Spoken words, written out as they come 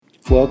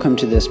Welcome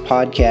to this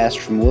podcast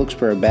from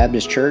Wilkesboro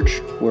Baptist Church,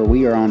 where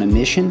we are on a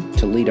mission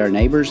to lead our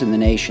neighbors and the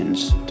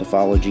nations to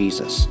follow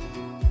Jesus.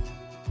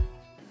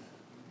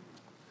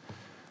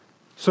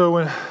 So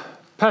when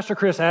Pastor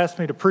Chris asked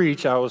me to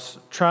preach, I was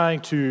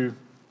trying to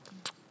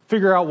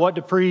figure out what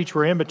to preach.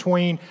 We're in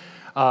between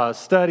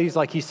studies.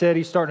 Like he said,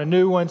 he's starting a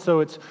new one.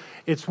 So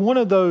it's one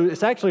of those,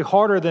 it's actually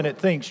harder than it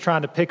thinks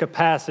trying to pick a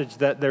passage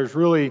that there's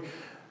really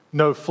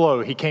no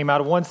flow. He came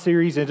out of one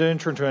series and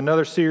entered into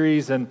another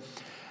series, and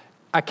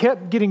I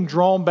kept getting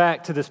drawn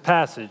back to this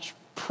passage,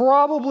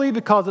 probably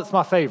because it's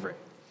my favorite.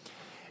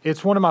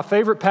 It's one of my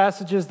favorite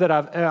passages that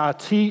I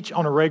teach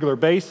on a regular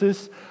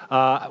basis.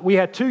 We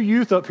had two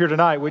youth up here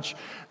tonight, which,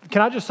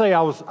 can I just say,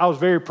 I was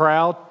very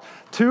proud.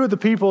 Two of the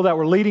people that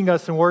were leading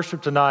us in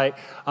worship tonight,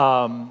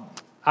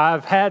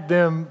 I've had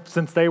them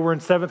since they were in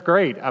 7th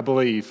grade, I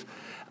believe.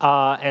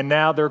 And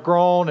now they're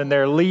grown and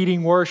they're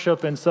leading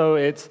worship. And so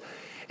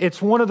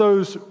it's one of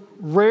those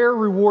rare,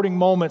 rewarding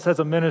moments as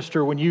a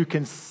minister when you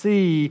can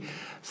see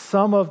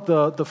some of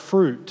the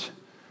fruit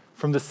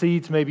from the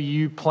seeds maybe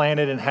you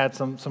planted and had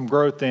some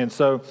growth in.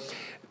 So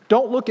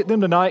don't look at them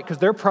tonight, because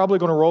they're probably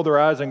going to roll their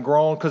eyes and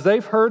groan, because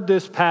they've heard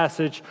this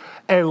passage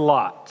a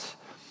lot.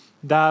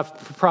 I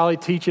probably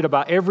teach it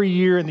about every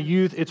year in the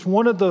youth. It's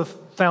one of the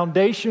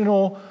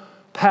foundational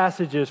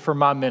passages for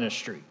my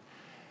ministry.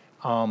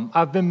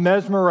 I've been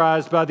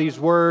mesmerized by these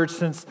words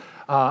since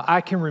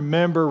I can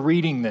remember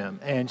reading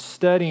them and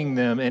studying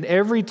them. And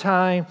every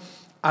time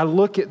I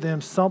look at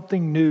them,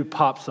 something new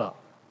pops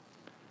up.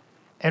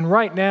 And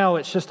right now,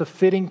 it's just a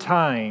fitting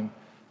time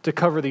to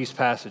cover these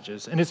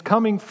passages. And it's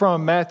coming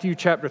from Matthew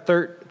chapter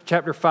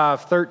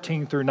 5,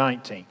 13 through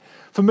 19.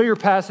 Familiar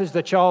passage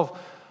that y'all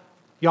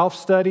have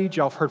studied,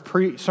 y'all have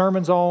heard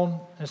sermons on.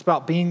 It's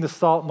about being the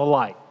salt and the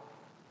light.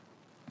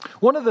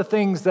 One of the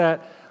things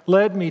that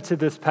led me to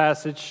this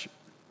passage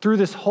through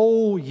this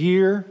whole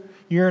year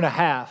and a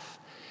half,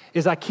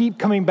 is I keep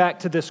coming back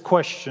to this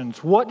question: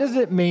 what does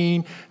it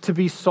mean to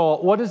be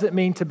salt? What does it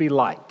mean to be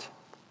light?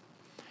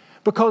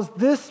 Because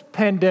this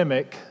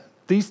pandemic,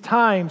 these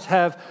times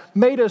have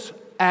made us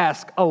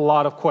ask a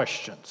lot of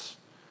questions.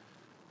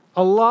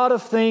 A lot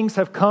of things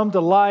have come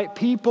to light.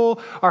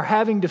 People are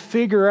having to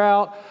figure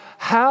out,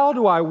 how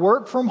do I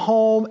work from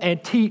home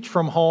and teach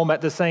from home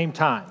at the same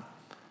time?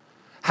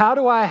 How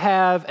do I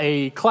have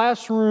a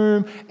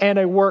classroom and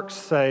a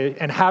workspace,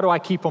 and how do I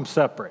keep them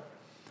separate?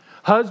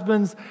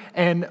 Husbands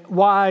and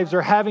wives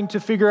are having to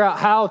figure out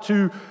how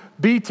to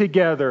be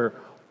together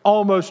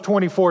almost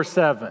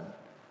 24/7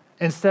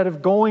 instead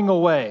of going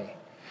away.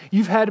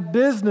 You've had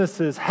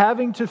businesses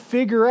having to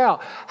figure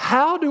out,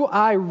 how do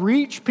I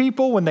reach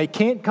people when they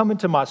can't come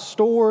into my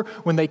store,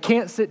 when they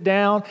can't sit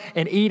down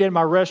and eat at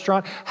my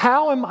restaurant?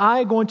 How am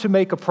I going to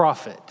make a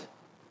profit?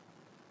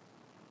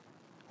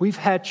 We've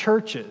had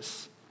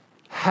churches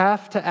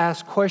have to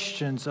ask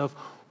questions of,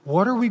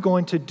 what are we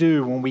going to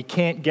do when we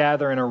can't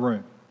gather in a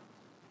room?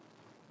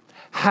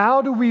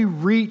 How do we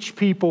reach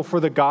people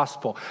for the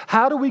gospel?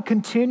 How do we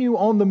continue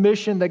on the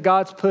mission that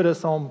God's put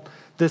us on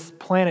this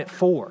planet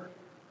for?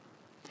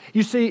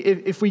 You see,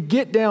 if we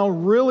get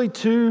down really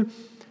to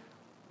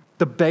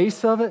the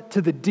base of it,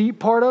 to the deep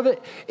part of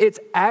it, it's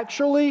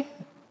actually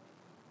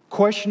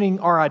questioning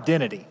our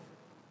identity.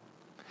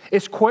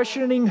 It's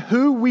questioning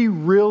who we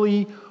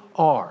really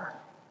are.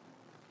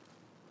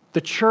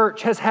 The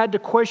church has had to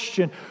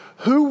question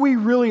who we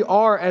really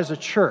are as a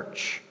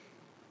church.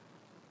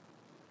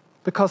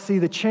 Because, see,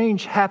 the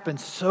change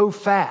happened so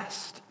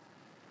fast.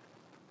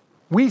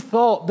 We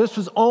thought this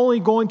was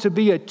only going to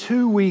be a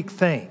 2-week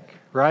thing,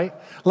 right?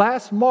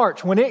 Last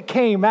March, when it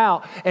came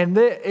out and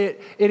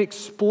it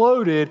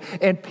exploded,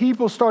 and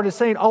people started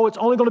saying, oh, it's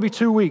only going to be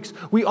 2 weeks.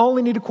 We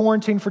only need to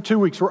quarantine for 2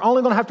 weeks. We're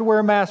only going to have to wear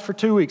a mask for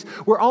 2 weeks.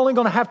 We're only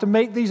going to have to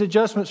make these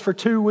adjustments for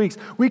 2 weeks.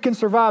 We can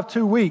survive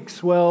 2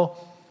 weeks. Well,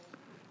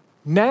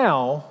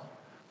 now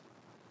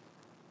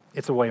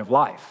it's a way of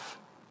life.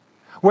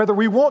 Whether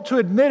we want to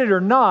admit it or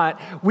not,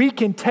 we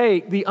can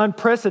take the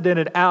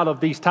unprecedented out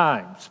of these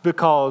times,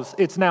 because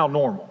it's now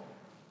normal.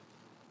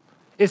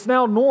 It's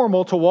now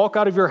normal to walk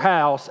out of your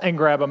house and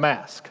grab a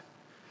mask.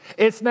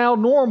 It's now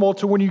normal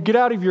to, when you get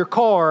out of your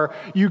car,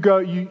 you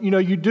go,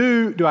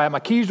 do I have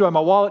my keys? Do I have my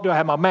wallet? Do I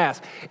have my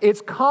mask?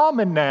 It's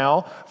common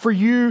now for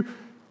you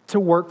to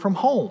work from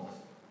home,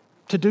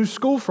 to do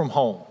school from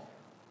home.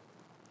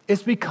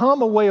 It's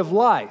become a way of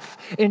life.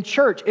 In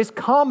church, it's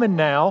common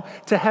now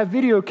to have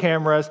video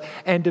cameras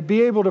and to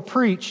be able to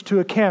preach to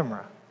a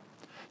camera,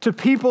 to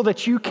people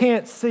that you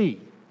can't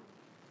see.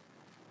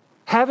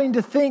 Having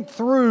to think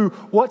through,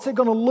 what's it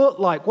going to look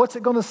like? What's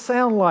it going to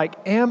sound like?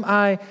 Am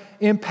I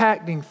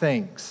impacting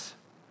things?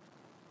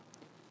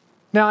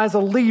 Now, as a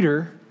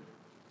leader,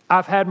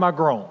 I've had my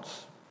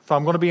groans, if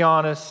I'm going to be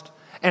honest,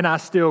 and I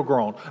still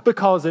groan,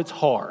 because it's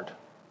hard.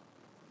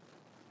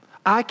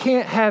 I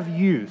can't have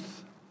youth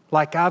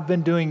like I've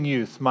been doing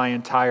youth my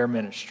entire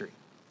ministry.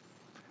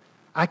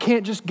 I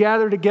can't just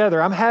gather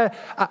together.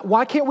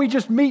 Why can't we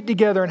just meet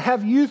together and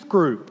have youth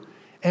group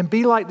and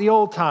be like the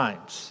old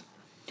times?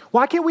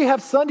 Why can't we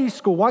have Sunday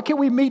school? Why can't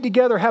we meet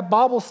together, have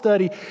Bible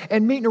study,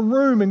 and meet in a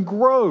room and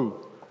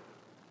grow?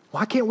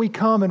 Why can't we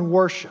come and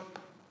worship?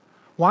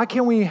 Why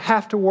can't we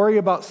have to worry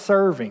about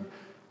serving?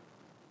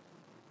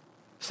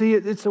 See,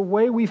 it's a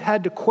way we've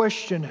had to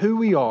question who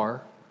we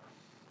are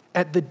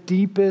at the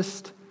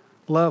deepest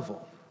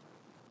level.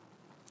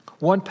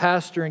 One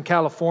pastor in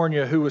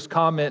California who was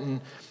commenting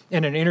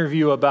in an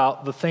interview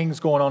about the things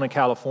going on in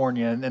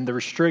California and the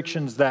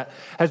restrictions that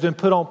has been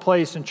put on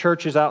place in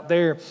churches out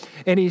there.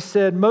 And he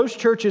said, most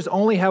churches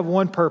only have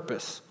one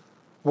purpose: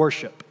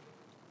 worship.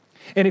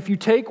 And if you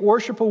take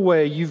worship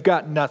away, you've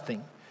got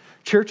nothing.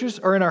 Churches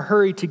are in a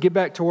hurry to get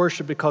back to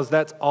worship because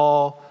that's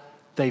all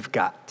they've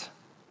got.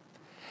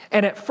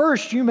 And at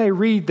first you may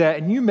read that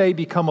and you may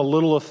become a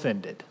little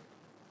offended.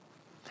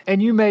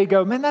 And you may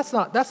go, man, that's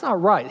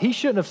not right. He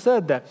shouldn't have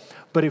said that.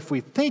 But if we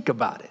think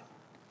about it,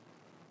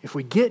 if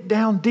we get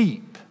down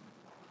deep,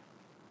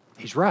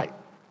 he's right.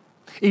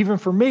 Even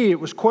for me, it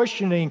was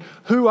questioning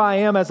who I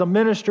am as a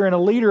minister and a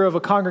leader of a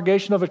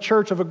congregation, of a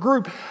church, of a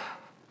group.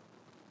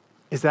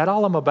 Is that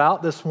all I'm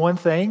about, this one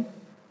thing?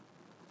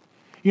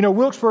 You know,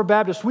 Wilkesboro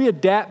Baptist, we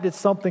adapted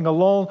something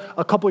along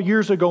a couple of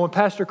years ago when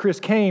Pastor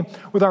Chris came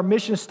with our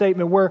mission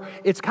statement, where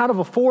it's kind of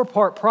a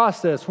 4-part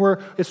process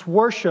where it's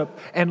worship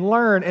and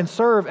learn and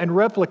serve and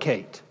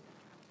replicate.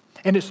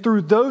 And it's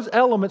through those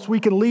elements we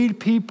can lead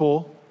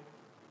people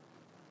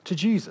to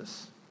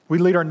Jesus. We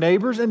lead our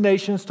neighbors and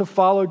nations to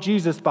follow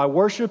Jesus by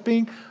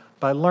worshiping,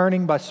 by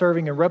learning, by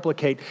serving, and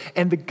replicate.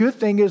 And the good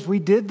thing is we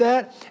did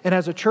that, and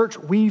as a church,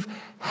 we've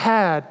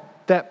had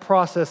that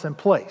process in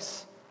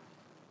place.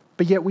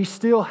 But yet we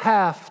still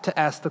have to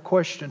ask the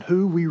question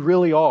who we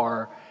really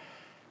are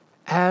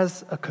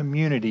as a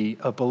community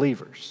of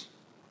believers.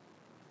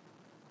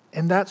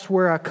 And that's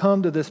where I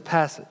come to this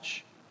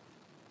passage,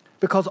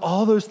 because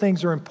all those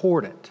things are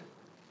important.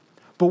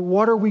 But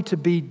what are we to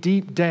be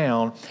deep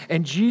down?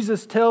 And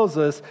Jesus tells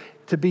us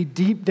to be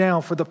deep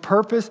down for the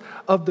purpose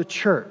of the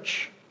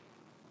church.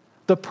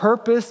 The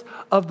purpose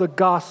of the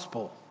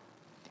gospel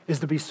is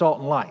to be salt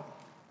and light.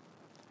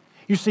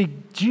 You see,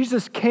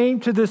 Jesus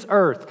came to this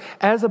earth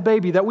as a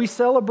baby that we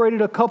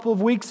celebrated a couple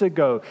of weeks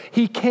ago.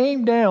 He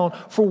came down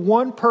for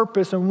one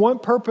purpose and one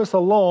purpose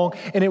alone,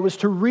 and it was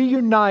to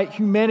reunite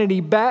humanity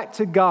back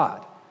to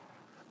God.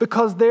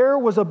 Because there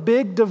was a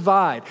big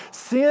divide.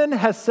 Sin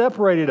has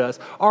separated us.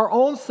 Our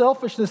own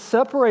selfishness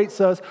separates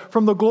us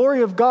from the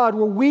glory of God,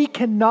 where we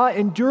cannot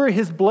endure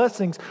His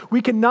blessings.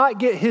 We cannot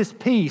get His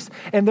peace.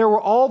 And there were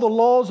all the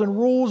laws and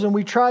rules, and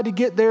we tried to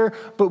get there,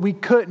 but we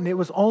couldn't. It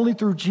was only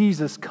through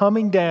Jesus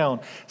coming down,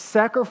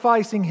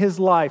 sacrificing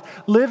His life,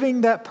 living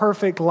that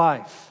perfect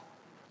life,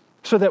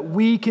 so that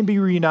we can be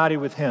reunited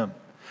with Him.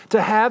 To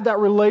have that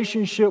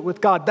relationship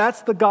with God.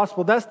 That's the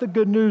gospel. That's the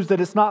good news,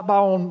 that it's not by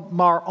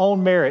our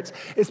own merits.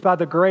 It's by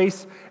the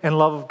grace and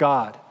love of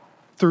God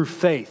through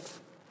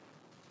faith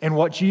and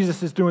what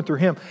Jesus is doing through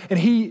Him.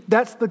 And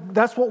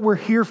that's what we're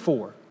here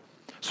for.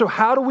 So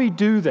how do we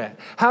do that?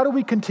 How do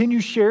we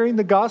continue sharing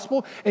the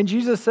gospel? And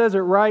Jesus says it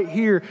right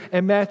here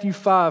in Matthew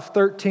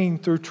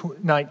 5:13 through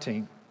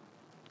 19.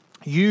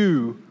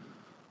 You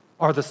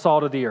are the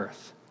salt of the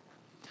earth.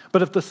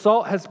 But if the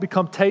salt has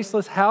become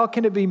tasteless, how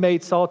can it be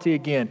made salty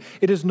again?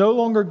 It is no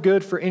longer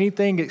good for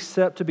anything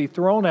except to be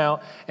thrown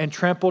out and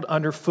trampled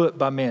underfoot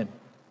by men.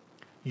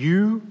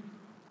 You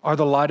are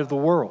the light of the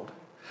world.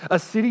 A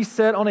city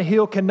set on a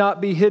hill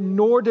cannot be hidden,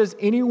 nor does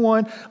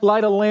anyone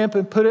light a lamp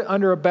and put it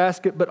under a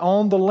basket, but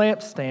on the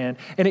lampstand,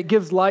 and it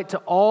gives light to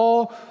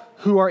all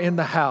who are in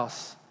the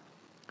house.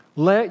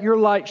 Let your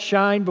light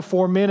shine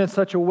before men in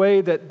such a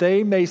way that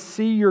they may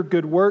see your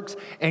good works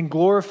and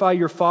glorify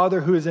your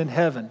Father who is in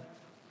heaven.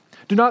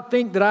 Do not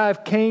think that I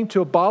have came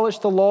to abolish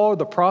the law or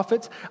the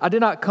prophets. I did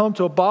not come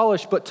to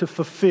abolish, but to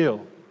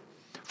fulfill.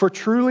 For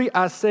truly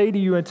I say to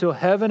you, until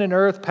heaven and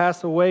earth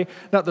pass away,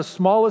 not the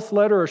smallest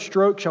letter or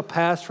stroke shall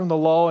pass from the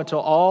law until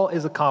all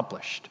is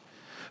accomplished.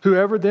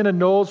 Whoever then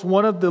annuls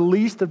one of the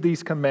least of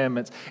these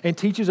commandments and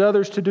teaches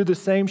others to do the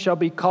same shall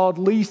be called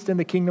least in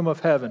the kingdom of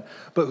heaven.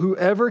 But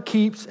whoever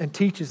keeps and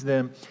teaches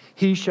them,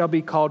 he shall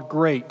be called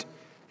great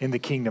in the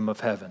kingdom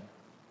of heaven.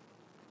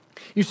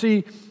 You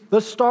see,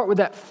 let's start with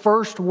that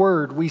first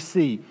word we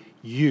see,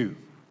 you.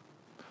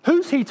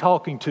 Who's he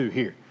talking to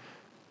here?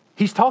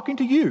 He's talking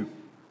to you,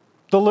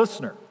 the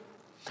listener.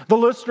 The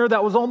listener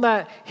that was on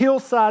that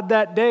hillside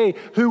that day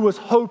who was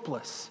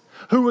hopeless,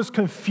 who was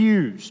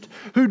confused,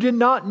 who did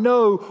not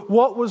know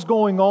what was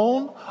going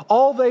on.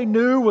 All they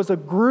knew was a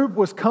group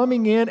was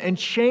coming in and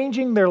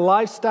changing their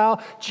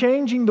lifestyle,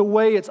 changing the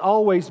way it's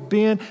always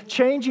been,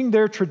 changing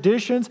their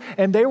traditions,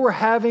 and they were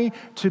having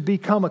to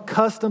become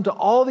accustomed to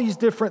all these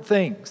different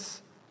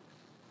things.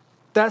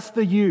 That's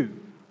the you.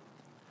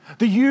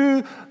 The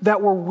you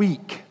that were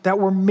weak, that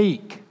were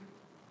meek,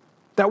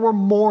 that were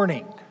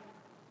mourning.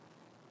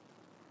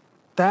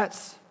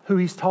 That's who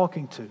he's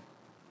talking to.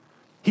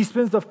 He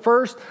spends the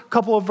first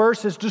couple of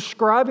verses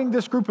describing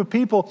this group of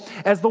people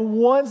as the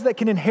ones that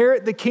can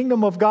inherit the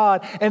kingdom of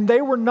God. And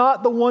they were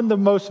not the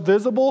most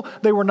visible.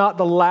 They were not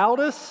the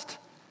loudest.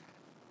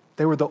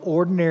 They were the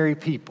ordinary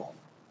people.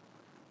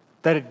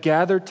 that had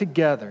gathered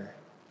together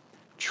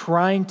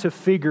trying to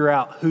figure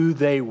out who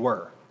they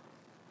were.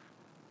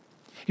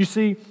 You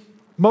see,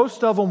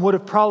 most of them would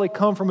have probably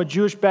come from a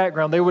Jewish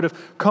background. They would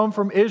have come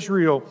from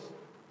Israel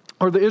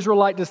or the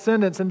Israelite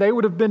descendants, and they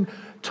would have been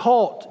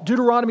taught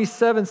Deuteronomy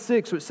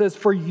 7:6, which says,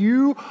 "For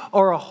you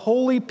are a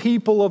holy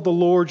people of the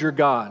Lord your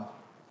God.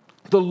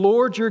 The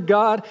Lord your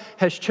God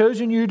has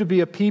chosen you to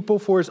be a people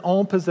for his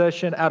own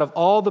possession out of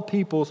all the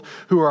peoples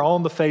who are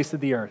on the face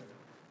of the earth."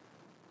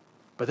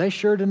 But they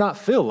sure did not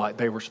feel like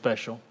they were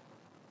special.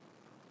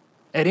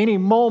 At any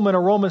moment, a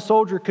Roman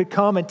soldier could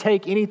come and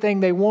take anything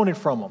they wanted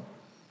from them.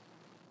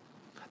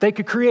 They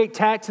could create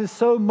taxes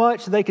so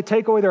much that they could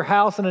take away their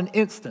house in an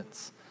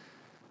instant.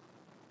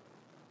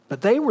 But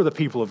they were the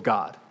people of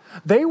God.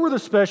 They were the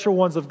special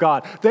ones of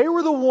God. They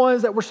were the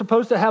ones that were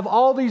supposed to have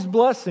all these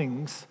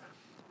blessings,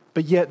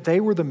 but yet they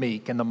were the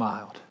meek and the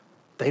mild.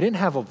 They didn't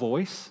have a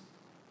voice.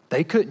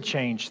 They couldn't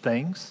change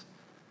things.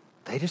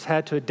 They just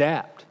had to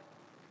adapt.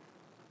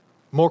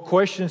 More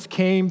questions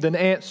came than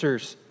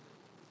answers.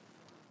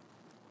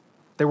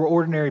 They were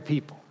ordinary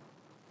people.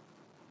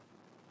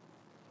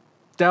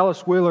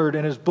 Dallas Willard,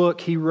 in his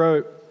book, he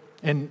wrote,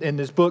 in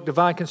his book,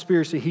 Divine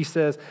Conspiracy, he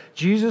says,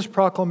 Jesus'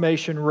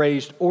 proclamation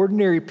raised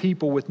ordinary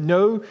people with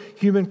no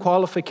human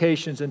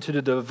qualifications into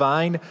the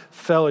divine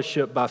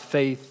fellowship by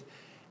faith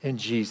in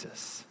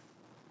Jesus.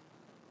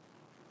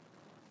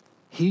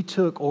 He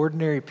took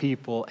ordinary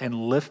people and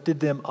lifted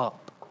them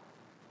up.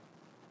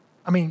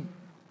 I mean,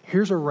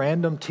 here's a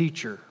random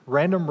teacher,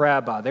 random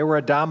rabbi. They were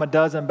a dime a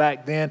dozen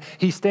back then.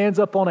 He stands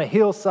up on a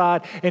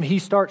hillside and he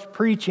starts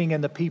preaching,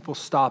 and the people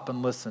stop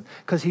and listen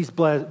because he's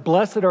blessed.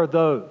 Blessed are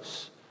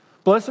those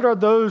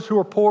who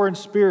are poor in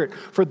spirit,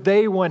 for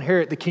they will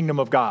inherit the kingdom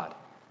of God.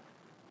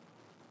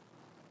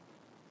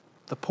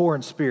 The poor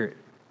in spirit.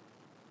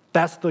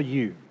 That's the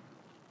you.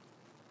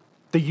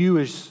 The you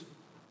is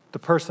the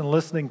person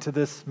listening to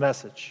this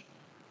message.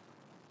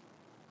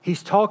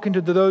 He's talking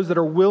to those that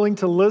are willing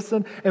to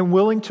listen and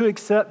willing to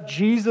accept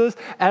Jesus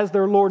as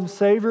their Lord and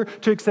Savior,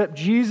 to accept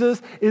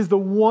Jesus is the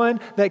one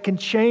that can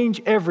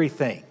change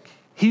everything.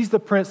 He's the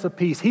Prince of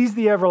Peace. He's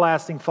the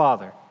everlasting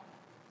Father.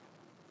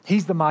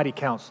 He's the mighty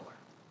Counselor.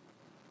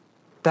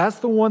 That's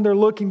the one they're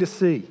looking to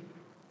see.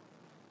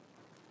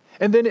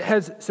 And then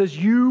it says,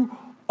 you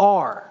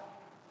are.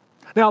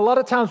 Now, a lot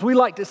of times we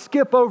like to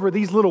skip over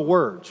these little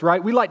words,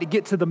 right? We like to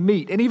get to the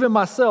meat. And even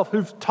myself,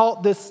 who've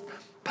taught this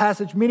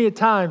passage many a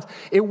times,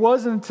 it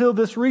wasn't until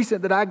this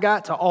recent that I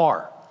got to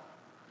are.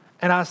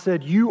 And I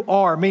said, you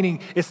are,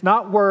 meaning it's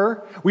not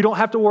were. We don't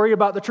have to worry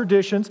about the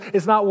traditions.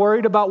 It's not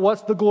worried about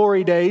what's the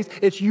glory days.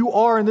 It's you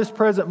are in this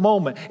present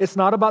moment. It's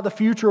not about the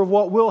future of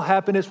what will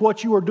happen. It's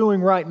what you are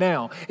doing right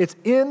now. It's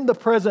in the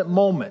present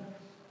moment.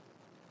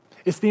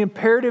 It's the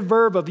imperative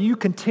verb of you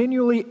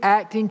continually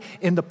acting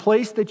in the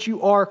place that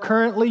you are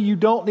currently. You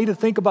don't need to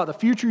think about the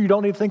future. You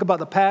don't need to think about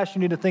the past.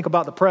 You need to think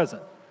about the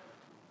present.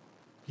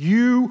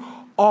 You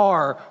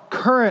are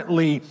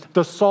currently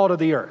the salt of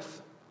the earth.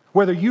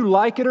 Whether you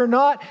like it or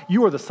not,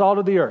 you are the salt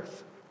of the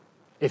earth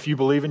if you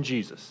believe in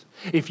Jesus.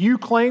 If you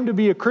claim to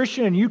be a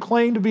Christian and you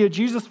claim to be a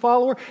Jesus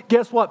follower,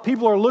 guess what?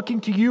 People are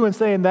looking to you and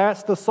saying,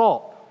 that's the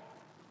salt.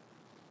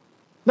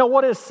 Now,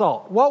 what is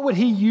salt? What would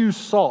he use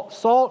salt?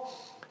 Salt,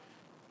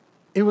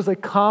 it was a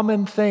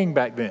common thing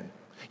back then.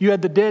 You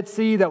had the Dead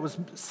Sea that was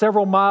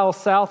several miles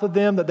south of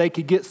them that they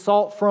could get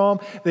salt from.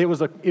 It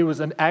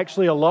was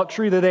actually a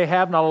luxury that they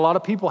have. Not a lot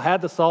of people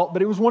had the salt,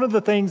 but it was one of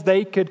the things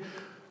they could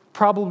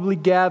probably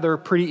gather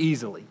pretty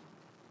easily.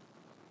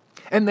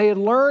 And they had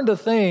learned a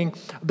thing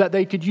that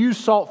they could use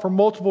salt for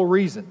multiple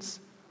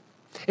reasons.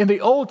 In the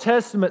Old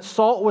Testament,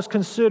 salt was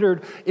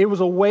considered, it was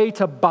a way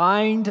to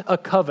bind a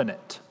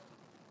covenant.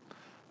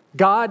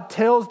 God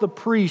tells the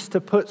priest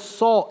to put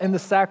salt in the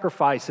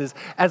sacrifices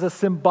as a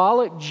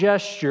symbolic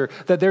gesture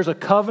that there's a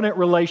covenant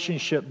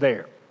relationship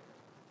there.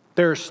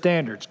 There are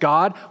standards.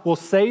 God will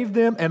save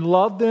them and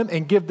love them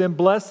and give them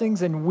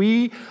blessings, and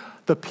we,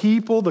 the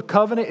people, the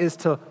covenant is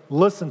to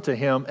listen to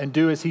him and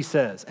do as he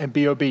says and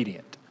be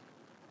obedient.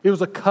 It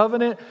was a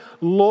covenant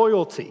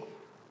loyalty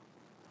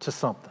to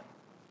something.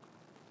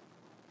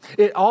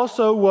 It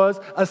also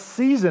was a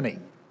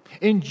seasoning.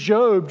 In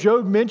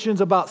Job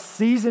mentions about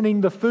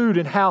seasoning the food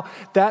and how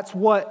that's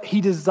what he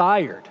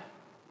desired.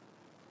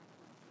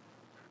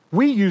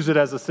 We use it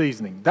as a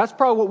seasoning. That's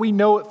probably what we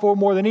know it for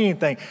more than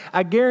anything.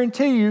 I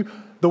guarantee you,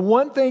 the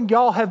one thing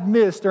y'all have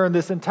missed during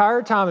this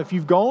entire time, if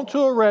you've gone to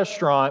a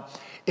restaurant,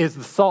 is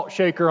the salt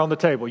shaker on the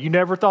table. You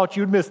never thought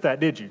you'd miss that,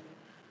 did you?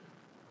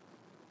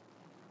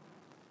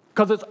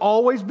 Because it's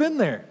always been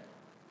there.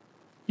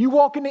 You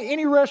walk into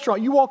any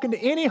restaurant, you walk into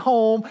any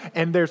home,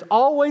 and there's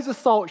always a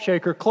salt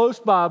shaker close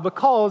by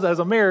because as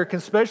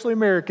Americans, especially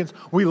Americans,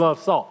 we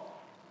love salt.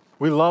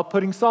 We love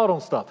putting salt on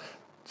stuff.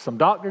 Some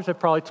doctors have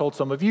probably told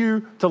some of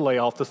you to lay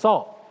off the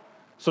salt.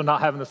 So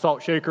not having the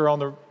salt shaker on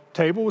the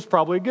table was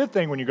probably a good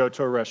thing when you go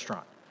to a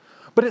restaurant.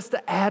 But it's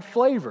to add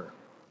flavor.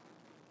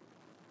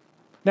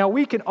 Now,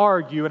 we can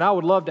argue, and I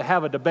would love to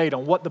have a debate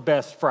on what the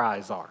best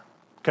fries are,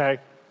 okay?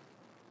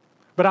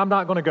 But I'm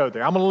not going to go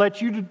there. I'm going to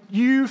let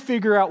you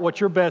figure out what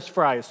your best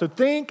fry is. So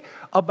think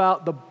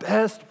about the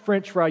best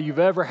French fry you've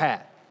ever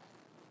had.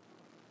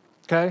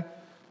 Okay?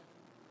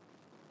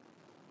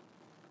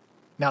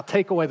 Now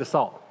take away the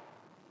salt.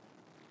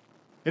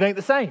 It ain't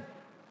the same.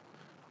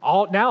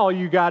 Now all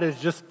you got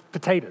is just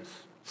potatoes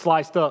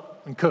sliced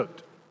up and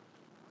cooked.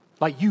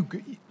 Like you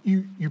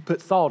put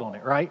salt on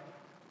it, right?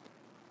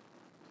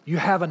 You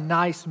have a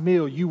nice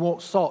meal. You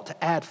want salt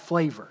to add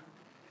flavor,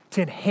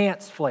 to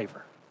enhance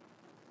flavor.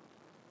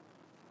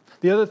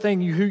 The other thing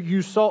you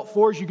use salt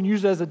for is you can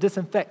use it as a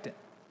disinfectant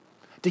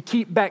to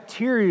keep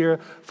bacteria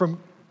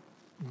from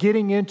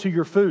getting into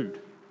your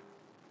food.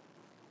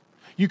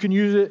 You can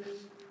use it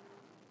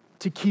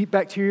to keep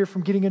bacteria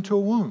from getting into a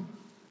wound.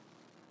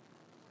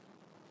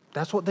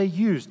 That's what they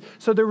used.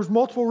 So there was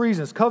multiple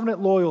reasons.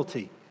 Covenant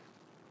loyalty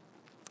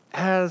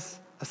as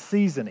a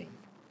seasoning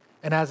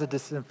and as a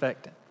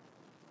disinfectant.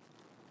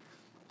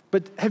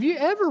 But have you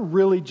ever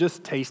really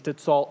just tasted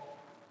salt?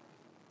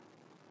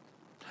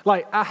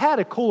 Like, I had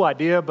a cool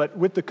idea, but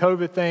with the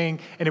COVID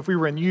thing, and if we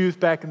were in youth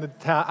back in the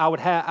time,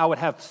 I would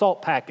have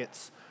salt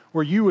packets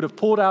where you would have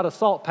pulled out a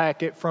salt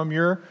packet from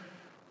your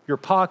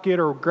pocket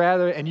or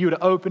grab it, and you would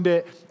have opened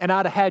it, and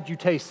I'd have had you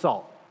taste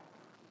salt.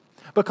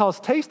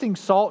 Because tasting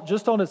salt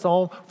just on its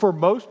own, for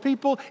most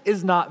people,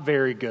 is not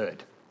very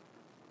good.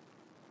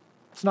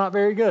 It's not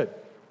very good.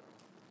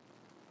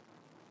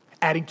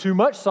 Adding too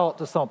much salt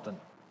to something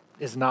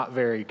is not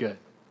very good.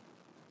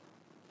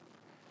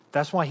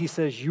 That's why he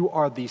says you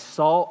are the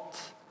salt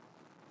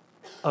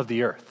of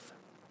the earth.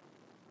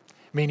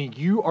 Meaning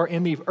you are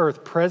in the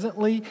earth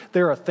presently.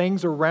 There are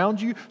things around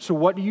you. So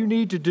what do you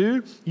need to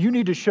do? You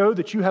need to show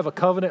that you have a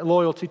covenant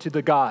loyalty to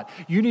the God.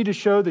 You need to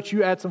show that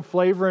you add some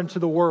flavor into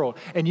the world.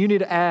 And you need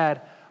to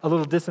add a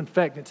little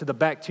disinfectant to the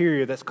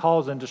bacteria that's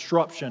causing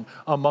disruption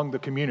among the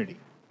community.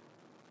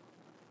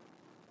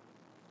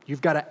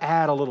 You've got to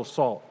add a little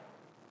salt.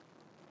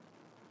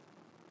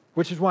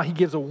 Which is why he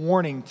gives a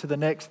warning to the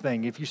next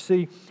thing. If you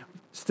see,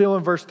 still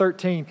in verse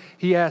 13,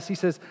 he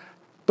says,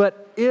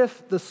 but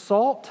if the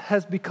salt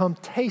has become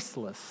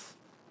tasteless,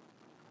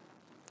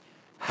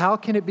 how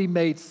can it be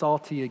made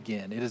salty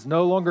again? It is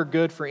no longer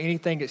good for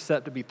anything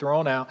except to be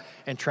thrown out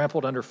and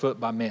trampled underfoot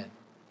by men.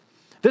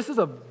 This is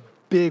a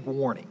big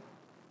warning.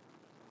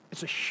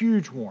 It's a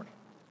huge warning.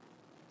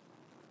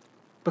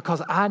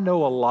 Because I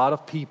know a lot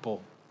of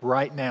people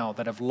right now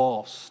that have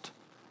lost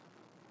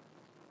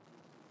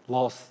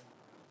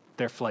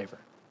their flavor.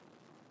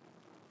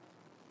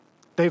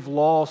 They've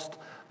lost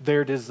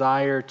their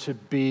desire to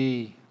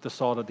be the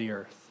salt of the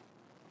earth.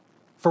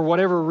 For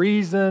whatever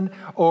reason,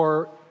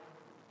 or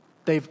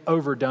they've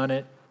overdone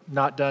it,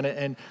 not done it.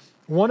 And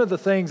one of the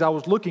things I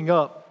was looking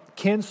up,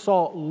 can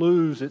salt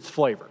lose its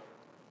flavor?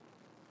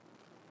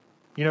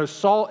 You know,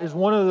 salt is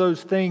one of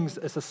those things,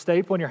 it's a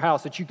staple in your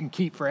house that you can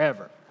keep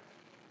forever.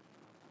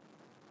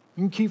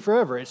 You can keep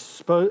forever.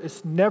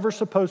 It's never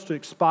supposed to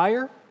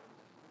expire.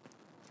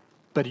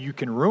 But you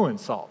can ruin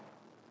salt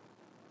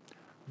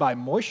by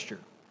moisture.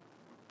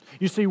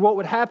 You see, what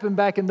would happen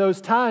back in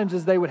those times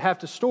is they would have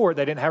to store it.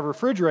 They didn't have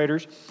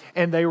refrigerators,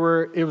 and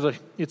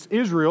it's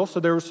Israel, so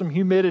there was some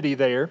humidity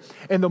there,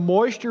 and the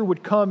moisture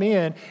would come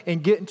in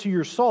and get into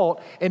your salt,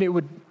 and it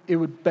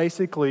would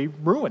basically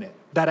ruin it.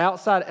 That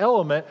outside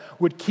element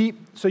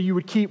you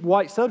would keep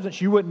white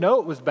substance. You wouldn't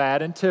know it was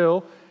bad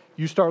until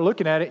you start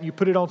looking at it and you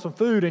put it on some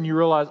food and you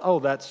realize,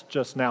 oh, that's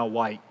just now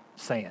white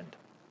sand.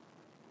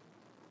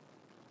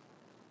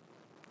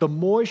 The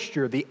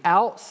moisture, the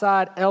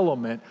outside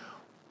element,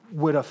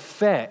 would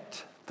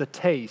affect the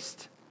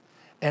taste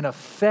and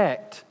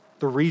affect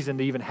the reason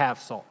to even have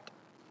salt.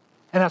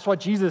 And that's why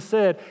Jesus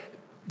said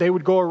they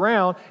would go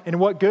around, and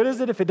what good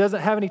is it if it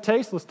doesn't have any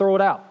taste? Let's throw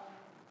it out.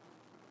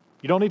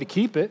 You don't need to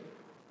keep it.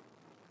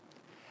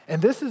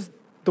 And this is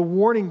the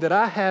warning that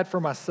I had for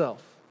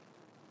myself.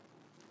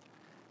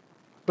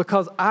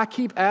 Because I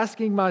keep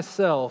asking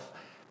myself,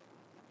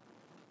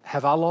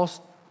 have I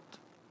lost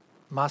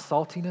my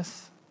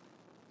saltiness?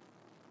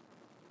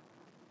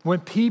 When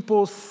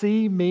people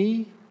see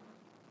me,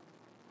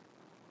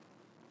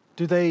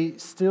 do they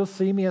still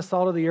see me as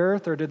salt of the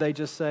earth, or do they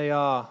just say,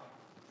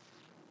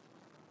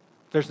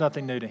 there's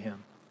nothing new to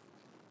him?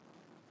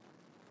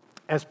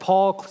 As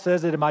Paul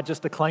says it, am I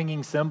just a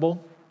clanging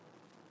cymbal?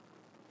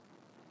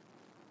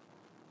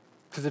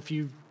 Because if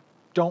you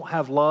don't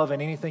have love in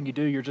anything you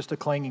do, you're just a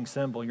clanging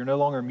cymbal. You're no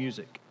longer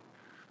music.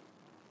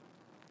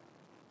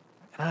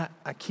 And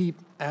I keep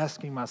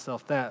asking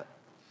myself that.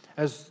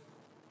 As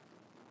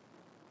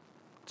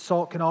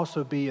salt can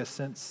also be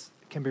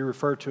can be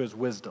referred to as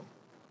wisdom.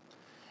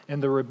 In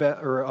the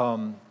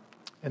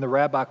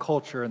rabbi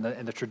culture and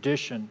the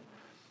tradition,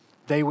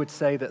 they would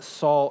say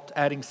that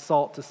adding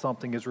salt to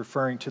something is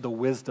referring to the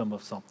wisdom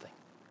of something.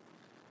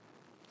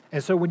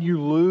 And so when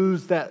you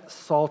lose that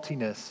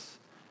saltiness,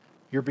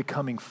 you're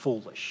becoming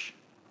foolish.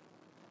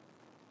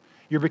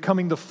 You're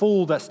becoming the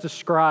fool that's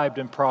described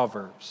in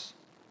Proverbs.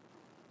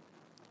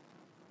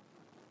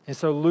 And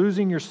so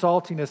losing your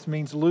saltiness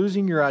means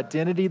losing your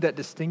identity that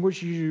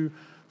distinguishes you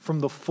from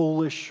the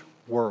foolish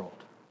world.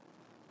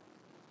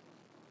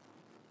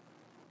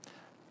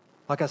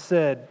 like I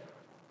said,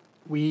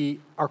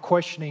 we are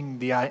questioning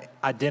the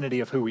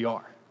identity of who we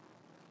are.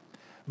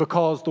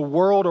 Because the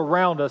world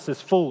around us is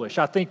foolish.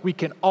 I think we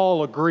can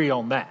all agree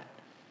on that.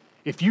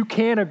 If you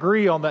can't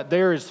agree on that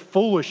there is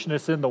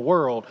foolishness in the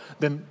world,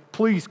 then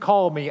please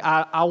call me.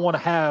 I want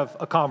to have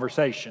a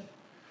conversation.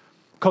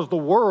 Because the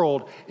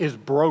world is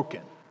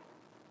broken.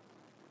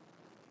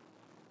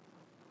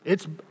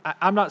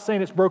 I'm not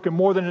saying it's broken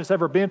more than it's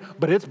ever been,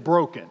 but it's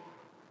broken.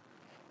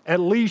 At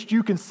least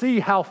you can see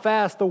how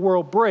fast the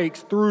world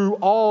breaks through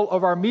all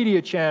of our media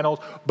channels,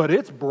 but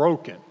it's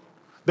broken.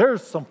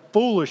 There's some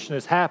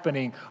foolishness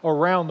happening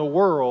around the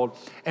world,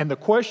 and the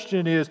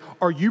question is,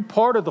 are you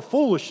part of the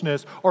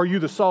foolishness, or are you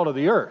the salt of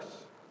the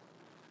earth?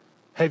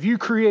 Have you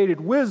created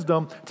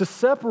wisdom to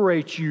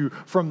separate you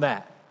from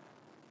that?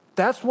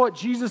 That's what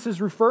Jesus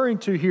is referring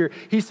to here.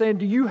 He's saying,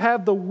 do you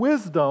have the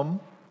wisdom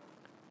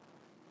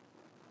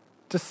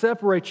to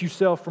separate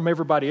yourself from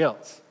everybody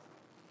else?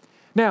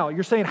 Now,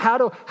 you're saying, how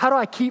do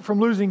I keep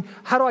from losing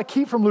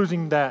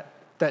that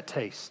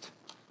taste?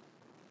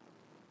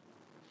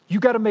 You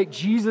got to make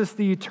Jesus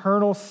the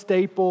eternal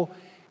staple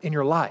in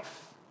your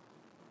life.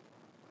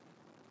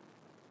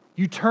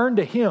 You turn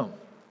to him.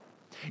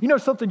 You know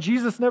something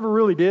Jesus never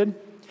really did?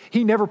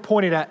 He never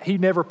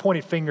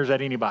pointed fingers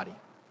at anybody.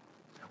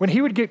 When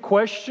he would get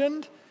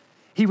questioned,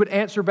 he would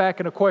answer back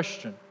in a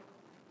question.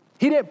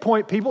 He didn't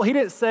point people. He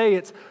didn't say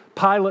it's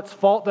Pilate's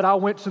fault that I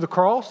went to the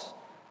cross.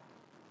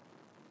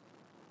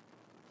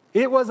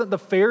 It wasn't the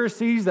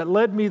Pharisees that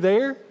led me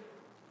there.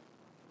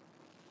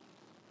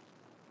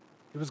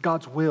 It was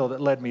God's will that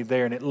led me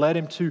there, and it led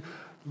him to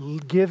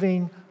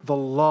giving the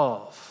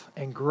love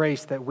and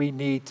grace that we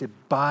need to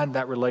bind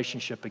that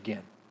relationship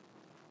again.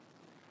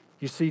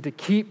 You see, to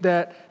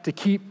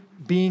keep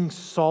being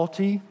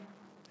salty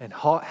and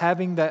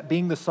having that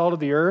being the salt of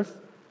the earth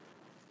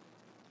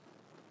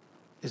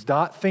is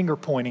not finger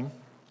pointing,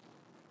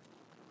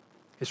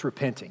 it's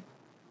repenting.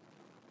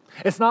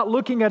 It's not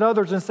looking at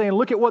others and saying,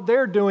 look at what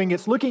they're doing.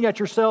 It's looking at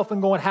yourself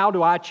and going, how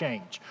do I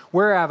change?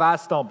 Where have I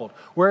stumbled?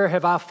 Where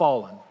have I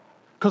fallen?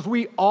 Because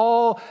we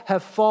all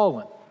have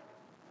fallen.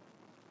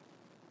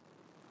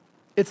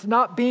 It's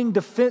not being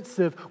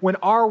defensive when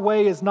our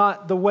way is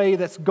not the way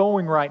that's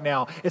going right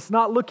now. It's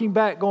not looking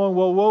back going,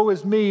 well, woe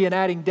is me, and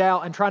adding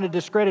doubt and trying to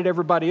discredit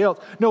everybody else.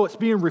 No, it's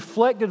being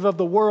reflective of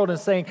the world and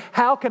saying,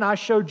 how can I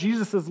show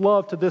Jesus'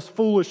 love to this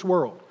foolish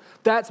world?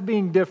 That's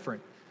being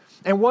different.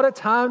 And what a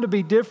time to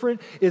be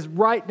different is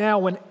right now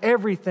when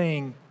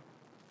everything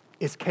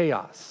is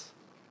chaos.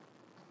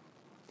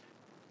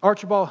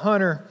 Archibald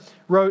Hunter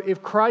wrote,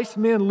 if Christ's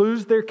men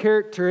lose their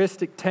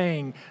characteristic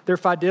tang, their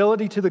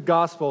fidelity to the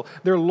gospel,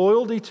 their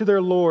loyalty to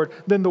their Lord,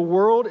 then the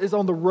world is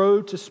on the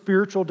road to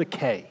spiritual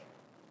decay.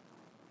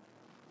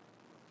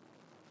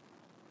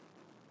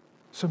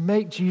 So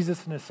make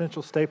Jesus an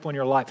essential staple in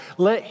your life.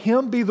 Let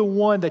him be the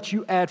one that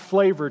you add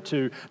flavor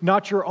to,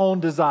 not your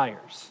own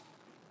desires.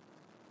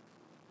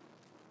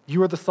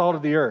 You are the salt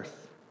of the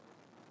earth.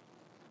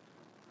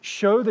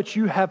 Show that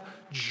you have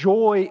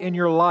joy in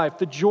your life,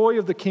 the joy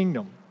of the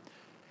kingdom.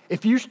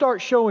 If you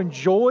start showing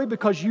joy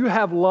because you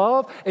have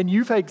love and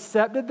you've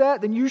accepted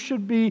that, then you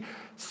should be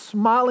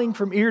smiling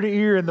from ear to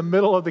ear in the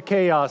middle of the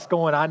chaos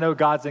going, I know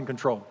God's in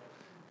control.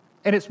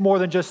 And it's more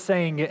than just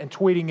saying it and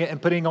tweeting it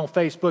and putting it on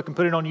Facebook and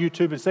putting it on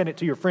YouTube and sending it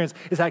to your friends.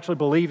 It's actually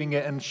believing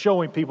it and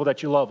showing people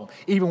that you love them,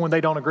 even when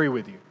they don't agree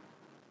with you.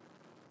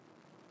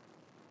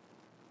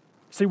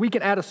 See, we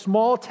can add a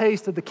small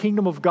taste of the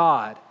kingdom of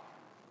God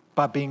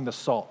by being the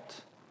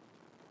salt.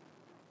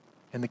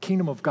 And the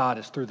kingdom of God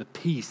is through the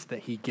peace that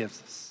he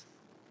gives us.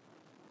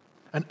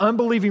 An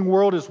unbelieving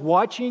world is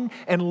watching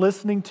and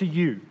listening to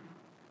you.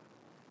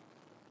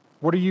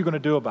 What are you going to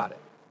do about it?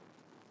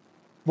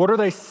 What are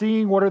they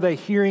seeing? What are they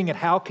hearing? And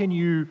how can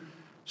you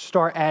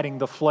start adding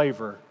the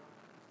flavor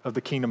of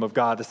the kingdom of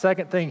God? The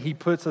second thing he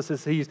puts us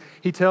is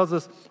he tells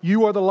us,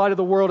 you are the light of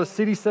the world. A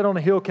city set on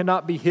a hill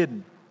cannot be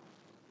hidden.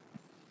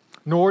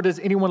 Nor does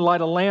anyone light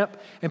a lamp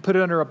and put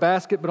it under a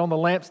basket, but on the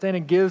lampstand,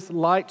 and gives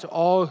light to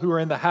all who are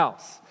in the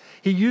house.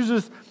 He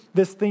uses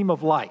this theme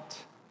of light.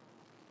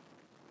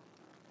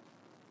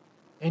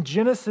 In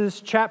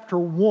Genesis chapter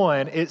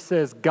 1, it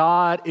says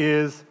God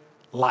is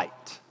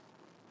light.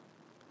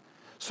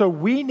 So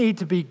we need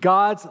to be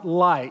God's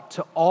light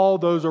to all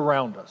those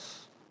around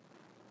us.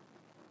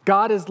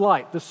 God is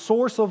light. The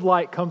source of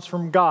light comes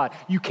from God.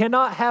 You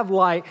cannot have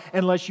light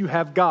unless you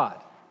have God.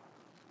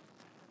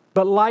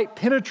 But light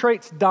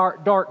penetrates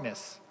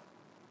darkness.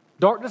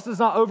 Darkness does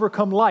not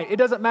overcome light. It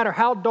doesn't matter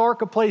how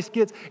dark a place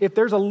gets. If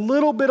there's a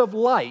little bit of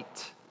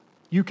light,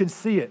 you can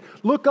see it.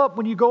 Look up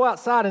when you go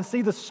outside and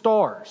see the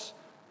stars.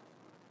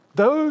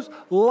 Those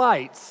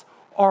lights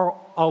are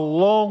a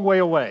long way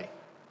away.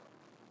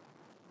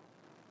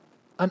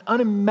 An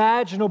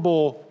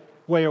unimaginable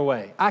way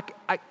away.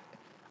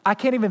 I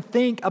can't even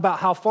think about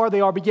how far they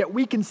are, but yet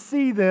we can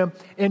see them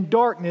in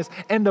darkness.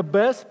 And the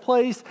best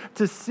place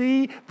to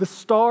see the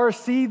stars,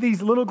 see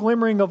these little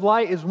glimmering of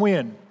light is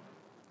when?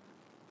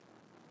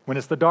 When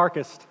it's the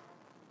darkest.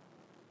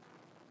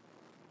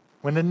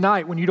 When the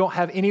night, when you don't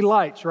have any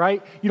lights,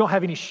 right? You don't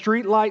have any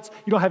street lights.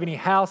 You don't have any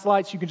house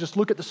lights. You can just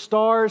look at the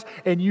stars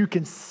and you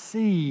can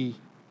see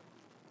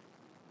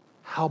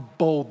how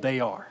bold they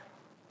are.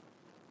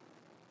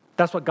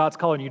 That's what God's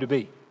calling you to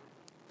be.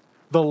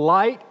 The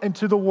light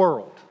into the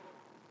world.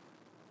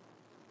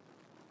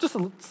 Just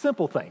a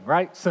simple thing,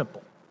 right?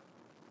 Simple.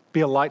 Be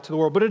a light to the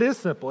world. But it is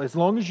simple as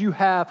long as you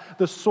have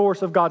the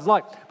source of God's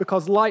light.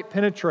 Because light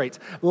penetrates.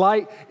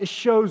 Light, it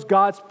shows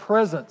God's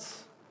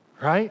presence,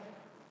 right?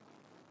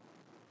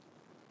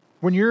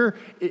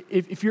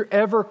 If you're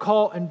ever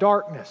caught in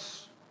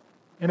darkness,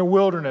 in a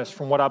wilderness,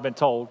 from what I've been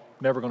told,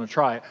 never going to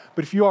try it,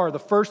 but if you are, the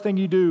first thing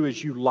you do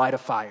is you light a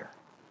fire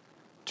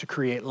to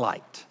create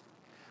light,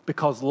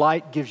 because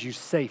light gives you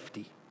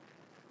safety.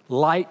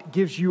 Light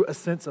gives you a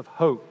sense of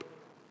hope.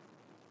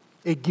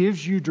 It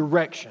gives you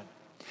direction.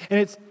 And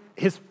it's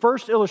his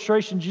first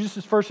illustration,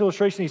 Jesus' first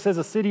illustration, he says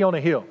a city on a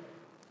hill.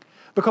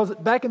 Because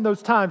back in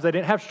those times, they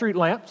didn't have street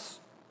lamps.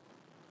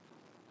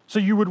 So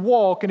you would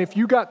walk, and if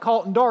you got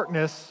caught in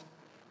darkness,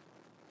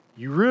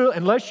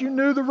 unless you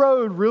knew the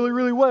road really,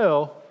 really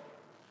well,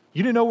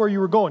 you didn't know where you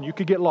were going. You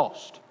could get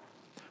lost.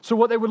 So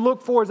what they would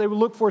look for is they would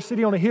look for a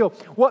city on a hill.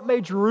 What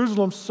made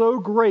Jerusalem so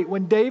great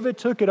when David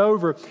took it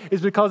over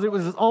is because it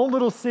was his own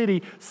little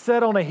city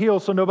set on a hill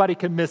so nobody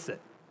could miss it.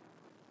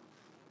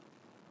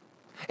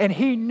 And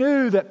he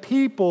knew that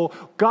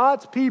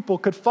God's people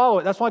could follow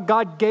it. That's why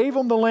God gave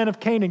them the land of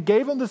Canaan,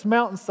 gave them this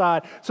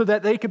mountainside so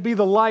that they could be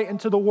the light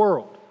into the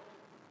world.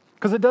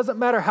 Because it doesn't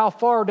matter how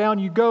far down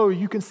you go,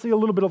 you can see a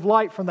little bit of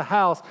light from the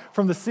house,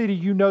 from the city,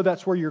 you know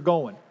that's where you're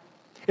going.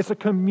 It's a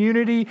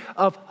community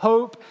of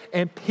hope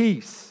and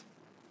peace.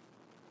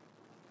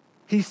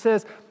 He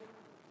says,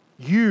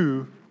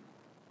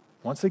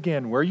 once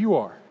again, where you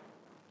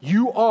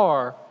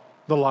are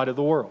the light of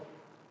the world.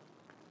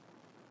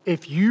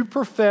 If you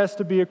profess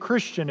to be a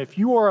Christian, if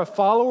you are a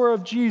follower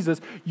of Jesus,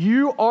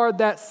 you are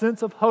that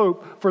sense of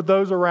hope for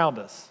those around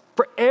us,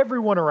 for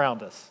everyone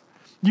around us.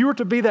 You are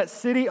to be that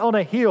city on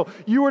a hill.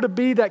 You are to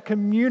be that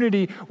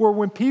community where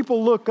when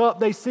people look up,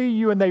 they see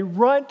you and they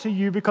run to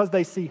you because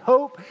they see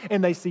hope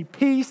and they see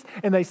peace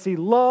and they see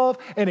love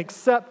and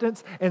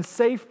acceptance and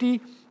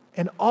safety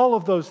and all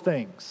of those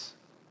things.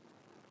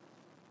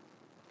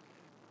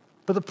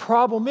 But the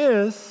problem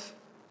is,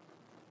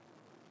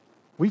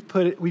 we've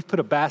put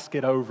a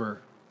basket over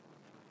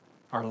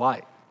our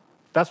light.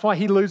 That's why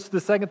he alludes to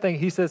the second thing.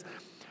 He says,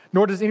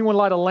 nor does anyone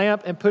light a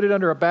lamp and put it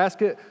under a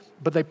basket,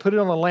 but they put it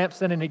on a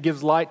lampstand and it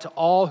gives light to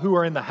all who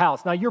are in the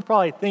house. Now you're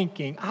probably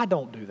thinking, I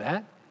don't do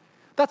that.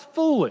 That's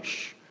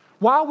foolish.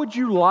 Why would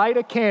you light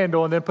a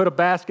candle and then put a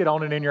basket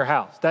on it in your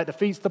house? That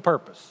defeats the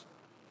purpose.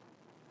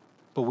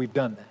 But we've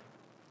done that.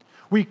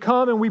 We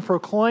come and we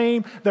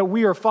proclaim that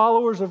we are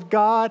followers of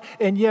God,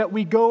 and yet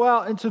we go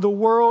out into the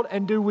world,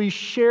 and do we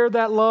share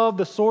that love,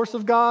 the source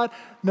of God?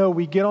 No,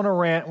 we get on a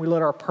rant, we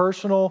let our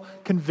personal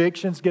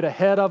convictions get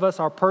ahead of us,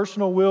 our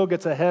personal will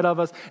gets ahead of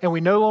us, and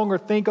we no longer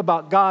think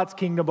about God's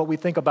kingdom, but we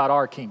think about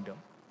our kingdom.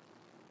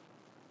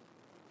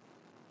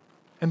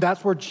 And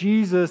that's where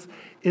Jesus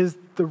is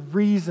the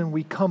reason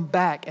we come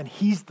back, and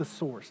He's the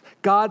source.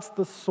 God's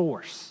the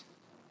source.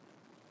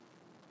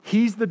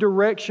 He's the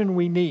direction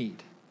we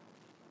need.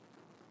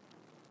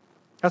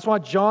 That's why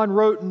John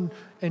wrote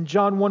in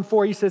John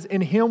 1:4, he says,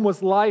 in Him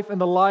was life, and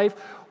the life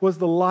was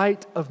the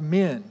light of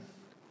men.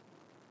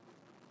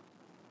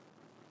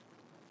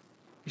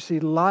 You see,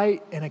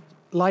 light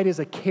is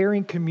a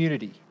caring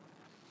community,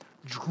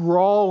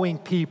 drawing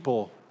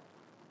people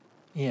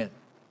in.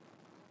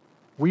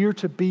 We are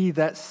to be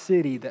that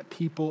city that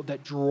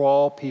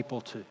draw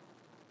people to.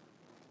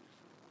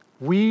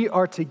 We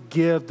are to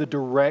give the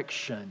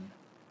direction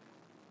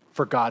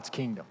for God's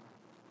kingdom.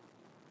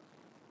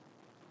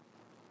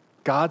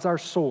 God's our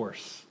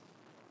source,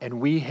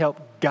 and we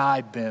help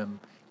guide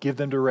them, give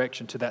them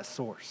direction to that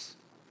source.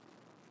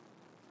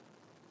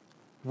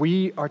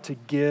 We are to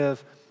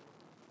give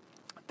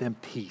them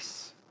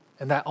peace,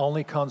 and that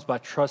only comes by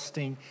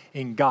trusting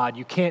in God.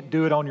 You can't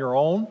do it on your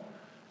own,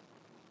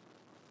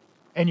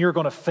 and you're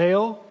going to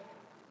fail,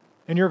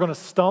 and you're going to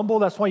stumble.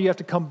 That's why you have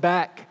to come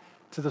back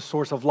to the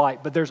source of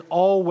light, but there's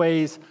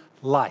always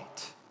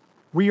light.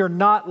 We are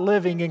not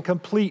living in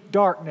complete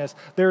darkness.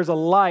 There's a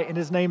light, and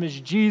His name is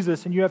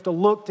Jesus, and you have to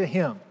look to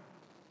Him.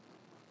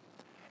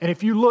 And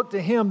if you look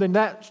to Him, then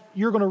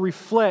you're going to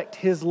reflect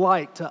His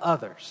light to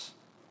others.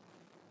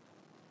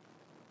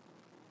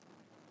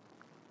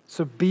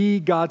 So be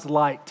God's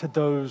light to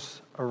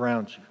those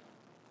around you.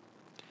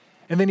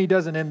 And then He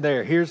doesn't end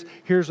there. Here's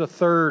a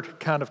third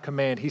kind of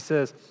command. He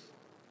says,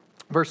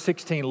 verse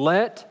 16,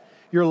 let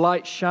your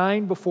light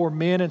shine before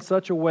men in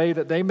such a way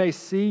that they may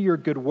see your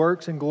good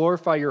works and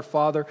glorify your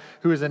Father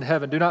who is in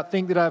heaven. Do not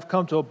think that I have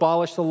come to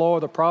abolish the law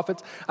or the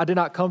prophets. I did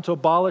not come to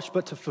abolish,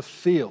 but to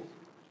fulfill.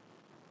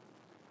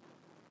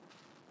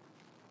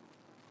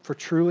 For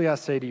truly I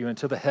say to you,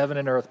 until the heaven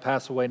and earth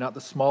pass away, not the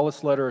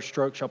smallest letter or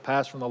stroke shall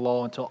pass from the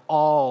law until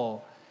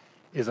all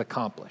is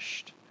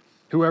accomplished.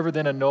 Whoever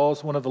then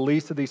annuls one of the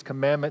least of these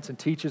commandments and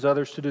teaches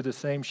others to do the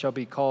same shall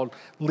be called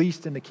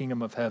least in the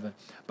kingdom of heaven.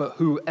 But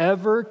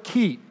whoever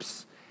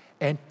keeps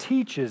and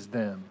teaches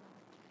them,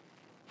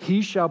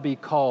 he shall be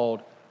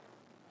called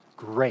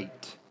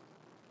great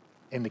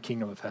in the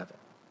kingdom of heaven.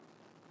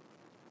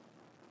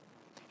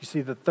 You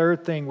see, the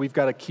third thing we've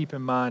got to keep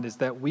in mind is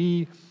that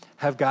we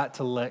have got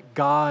to let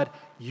God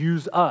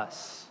use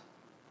us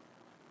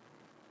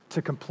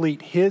to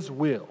complete His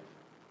will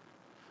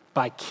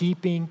by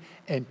keeping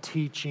and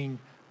teaching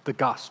the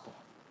gospel.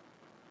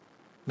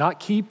 Not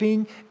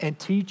keeping and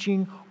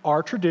teaching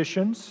our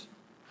traditions,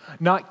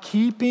 not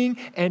keeping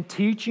and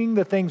teaching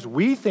the things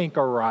we think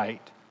are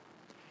right,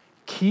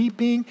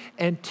 keeping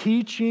and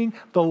teaching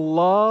the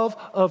love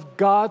of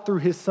God through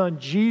His Son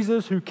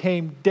Jesus, who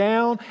came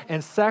down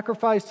and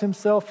sacrificed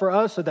Himself for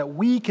us so that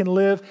we can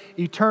live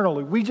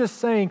eternally. We just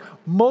sang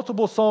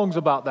multiple songs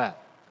about that.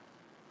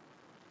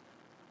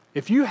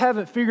 If you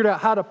haven't figured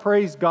out how to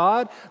praise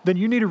God, then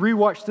you need to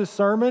rewatch this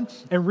sermon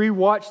and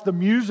rewatch the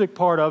music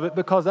part of it,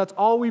 because that's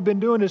all we've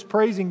been doing is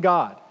praising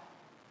God.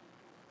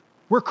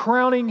 We're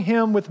crowning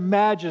Him with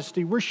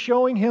majesty. We're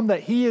showing Him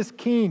that He is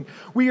King.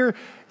 We are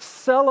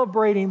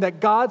celebrating that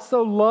God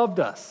so loved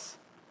us.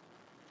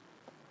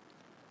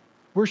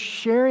 We're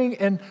sharing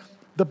in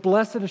the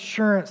blessed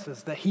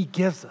assurances that He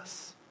gives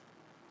us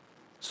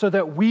so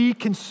that we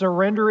can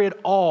surrender it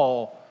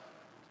all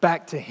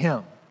back to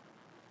Him.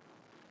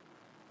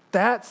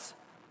 That's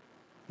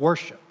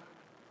worship.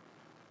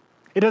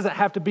 It doesn't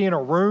have to be in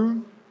a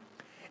room.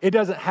 It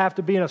doesn't have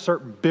to be in a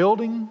certain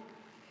building.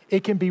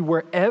 It can be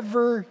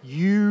wherever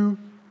you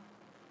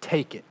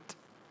take it.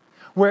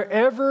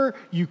 Wherever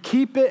you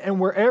keep it and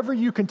wherever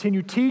you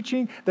continue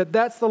teaching that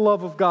that's the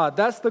love of God.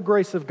 That's the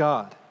grace of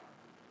God.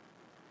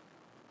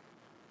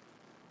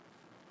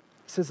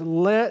 It says,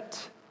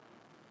 let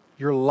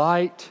your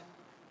light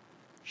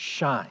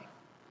shine.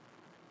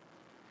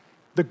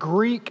 The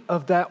Greek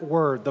of that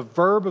word, the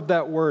verb of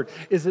that word,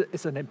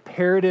 it's an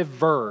imperative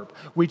verb,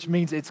 which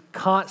means it's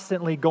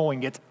constantly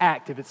going. It's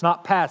active. It's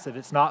not passive.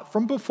 It's not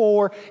from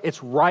before.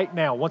 It's right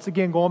now. Once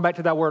again, going back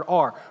to that word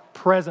are,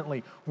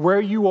 presently. Where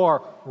you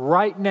are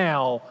right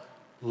now,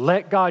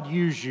 let God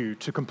use you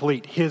to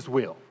complete His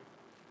will.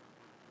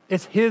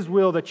 It's His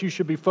will that you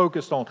should be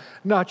focused on,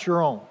 not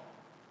your own.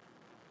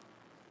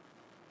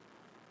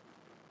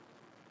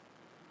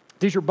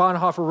 Dietrich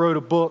Bonhoeffer wrote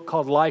a book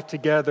called Life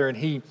Together, and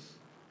he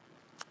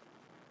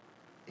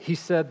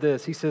said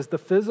this. He says, the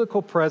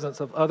physical presence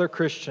of other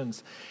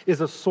Christians is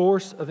a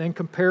source of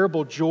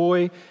incomparable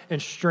joy and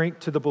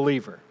strength to the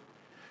believer.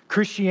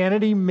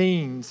 Christianity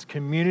means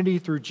community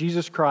through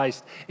Jesus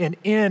Christ and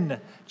in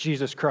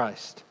Jesus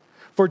Christ.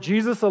 For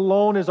Jesus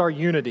alone is our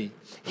unity.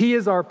 He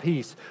is our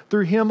peace.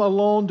 Through Him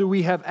alone do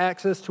we have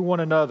access to one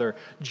another,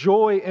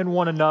 joy in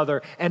one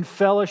another, and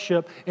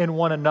fellowship in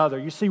one another.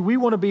 You see, we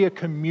want to be a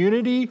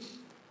community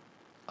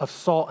of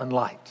salt and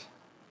light.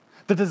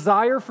 The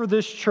desire for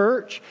this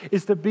church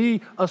is to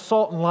be a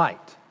salt and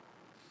light.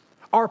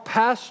 Our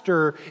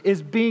pastor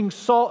is being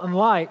salt and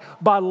light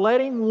by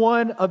letting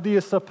one of the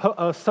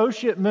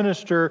associate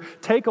minister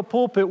take a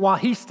pulpit while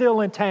he's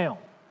still in town.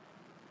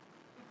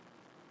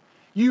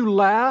 You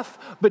laugh,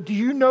 but do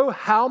you know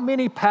how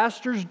many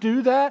pastors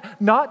do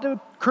that? Not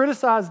to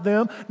criticize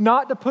them,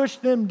 not to push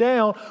them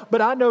down, but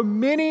I know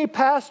many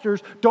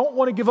pastors don't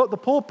want to give up the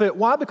pulpit.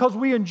 Why? Because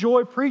we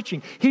enjoy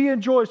preaching. He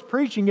enjoys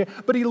preaching it,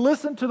 but he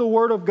listened to the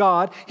Word of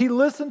God. He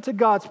listened to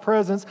God's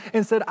presence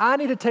and said, I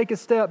need to take a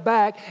step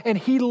back, and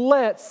he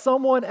let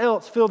someone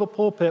else fill the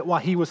pulpit while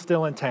he was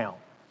still in town.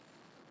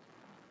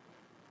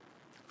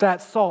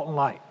 That's salt and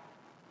light.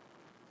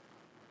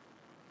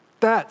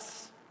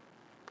 That's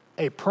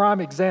a prime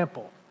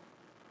example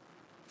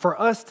for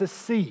us to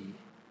see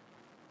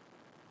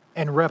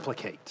and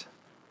replicate,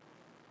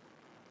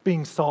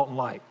 being salt and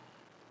light.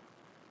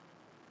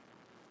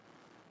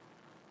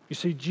 You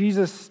see,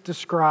 Jesus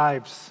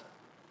describes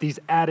these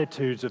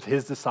attitudes of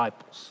His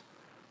disciples.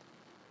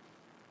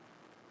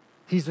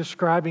 He's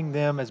describing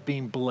them as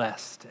being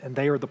blessed, and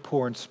they are the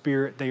poor in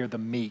spirit, they are the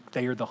meek,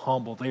 they are the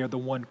humble, they are the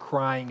one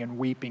crying and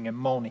weeping and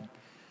moaning.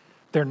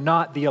 They're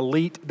not the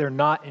elite. They're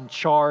not in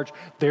charge.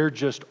 They're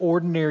just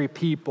ordinary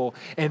people.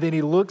 And then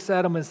He looks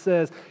at them and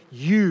says,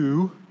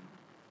 you,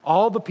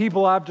 all the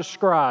people I've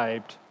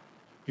described,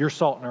 you're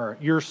salt and earth.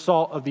 You're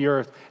salt of the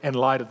earth and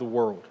light of the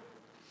world.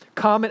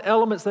 Common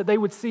elements that they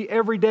would see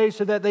every day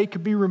so that they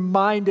could be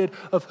reminded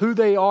of who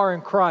they are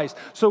in Christ.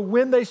 So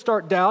when they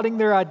start doubting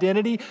their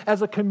identity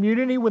as a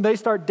community, when they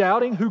start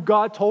doubting who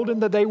God told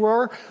them that they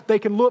were, they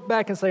can look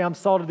back and say, I'm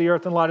salt of the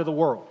earth and light of the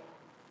world.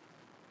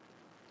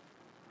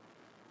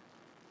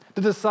 The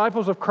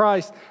disciples of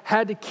Christ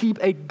had to keep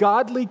a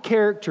godly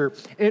character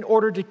in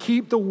order to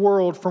keep the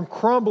world from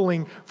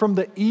crumbling from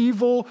the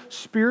evil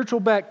spiritual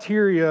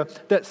bacteria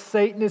that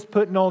Satan is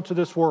putting onto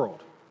this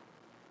world.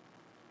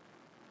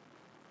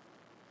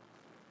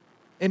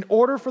 In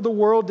order for the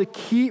world to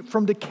keep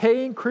from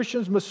decaying,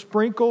 Christians must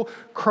sprinkle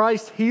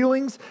Christ's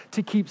healings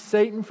to keep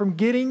Satan from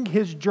getting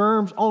his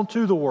germs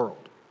onto the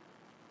world.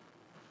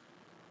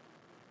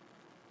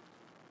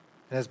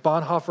 And as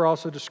Bonhoeffer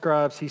also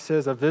describes, he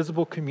says, a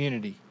visible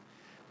community.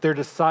 Their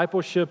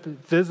discipleship,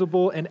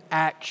 visible in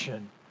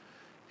action,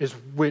 is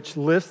which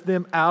lifts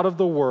them out of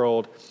the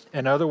world,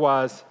 and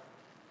otherwise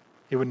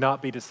it would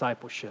not be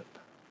discipleship.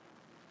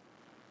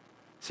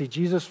 See,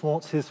 Jesus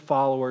wants his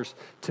followers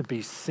to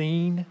be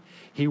seen.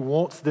 He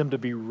wants them to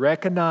be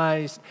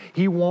recognized.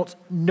 He wants,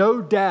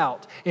 no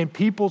doubt, in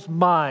people's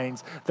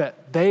minds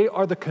that they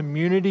are the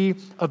community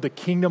of the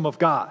kingdom of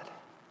God.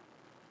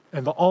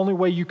 And the only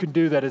way you can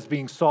do that is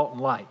being salt and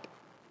light.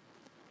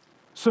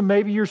 So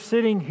maybe you're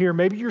sitting here,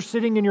 maybe you're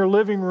sitting in your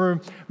living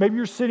room, maybe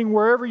you're sitting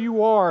wherever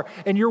you are,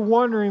 and you're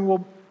wondering,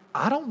 well,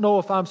 I don't know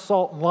if I'm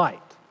salt and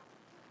light.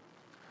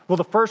 Well,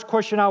 the first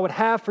question I would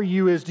have for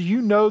you is, do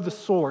you know the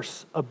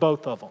source of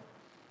both of them?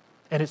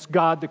 And it's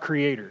God the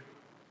Creator.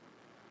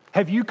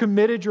 Have you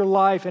committed your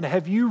life and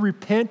have you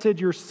repented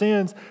your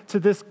sins to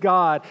this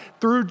God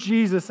through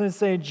Jesus and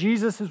saying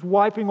Jesus is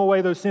wiping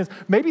away those sins?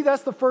 Maybe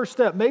that's the first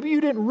step. Maybe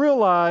you didn't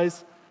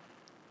realize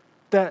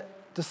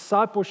that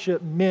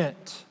discipleship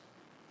meant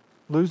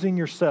losing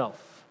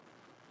yourself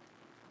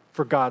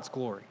for God's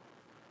glory.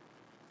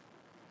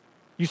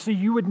 You see,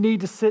 you would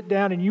need to sit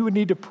down and you would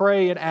need to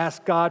pray and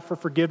ask God for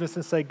forgiveness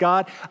and say,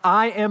 God,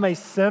 I am a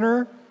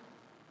sinner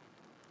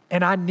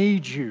and I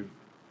need you.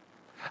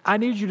 I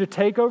need you to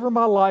take over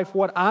my life.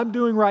 What I'm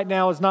doing right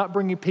now is not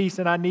bringing peace,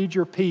 and I need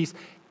your peace.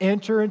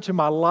 Enter into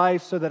my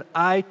life so that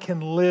I can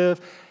live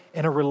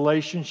in a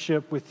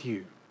relationship with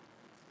you.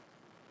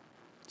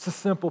 It's a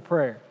simple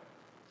prayer.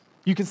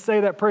 You can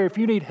say that prayer. If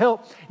you need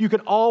help, you can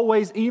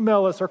always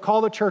email us or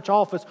call the church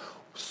office.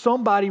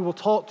 Somebody will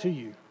talk to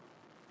you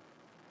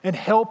and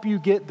help you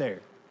get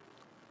there.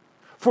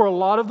 For a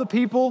lot of the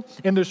people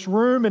in this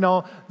room and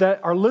all that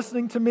are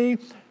listening to me,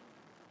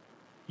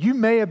 you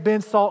may have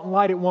been salt and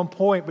light at one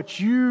point, but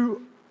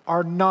you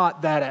are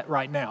not that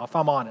right now, if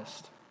I'm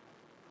honest.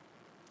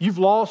 You've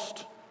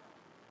lost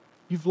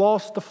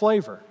the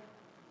flavor.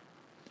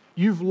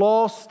 You've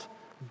lost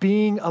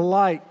being a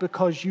light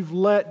because you've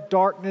let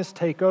darkness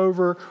take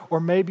over, or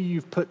maybe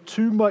you've put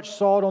too much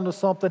salt onto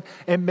something,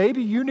 and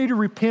maybe you need to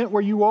repent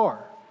where you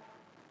are.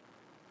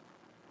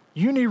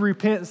 You need to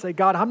repent and say,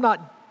 God, I'm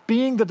not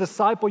being the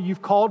disciple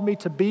you've called me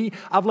to be.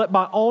 I've let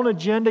my own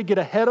agenda get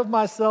ahead of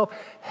myself.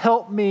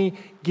 Help me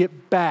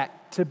get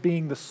back to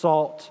being the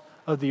salt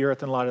of the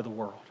earth and light of the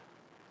world.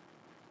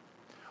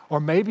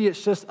 Or maybe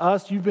it's just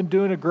us. You've been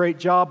doing a great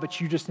job,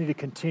 but you just need to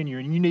continue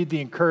and you need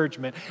the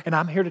encouragement. And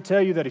I'm here to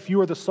tell you that if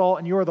you are the salt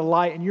and you are the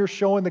light and you're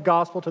showing the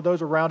gospel to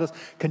those around us,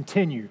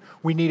 continue.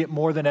 We need it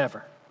more than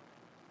ever.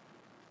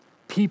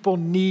 People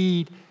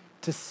need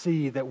to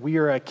see that we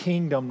are a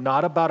kingdom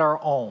not about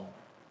our own.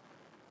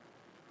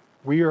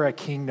 We are a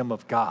kingdom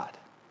of God,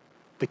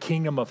 the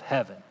kingdom of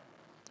heaven.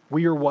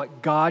 We are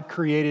what God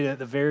created at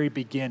the very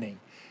beginning,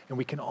 and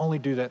we can only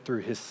do that through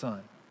His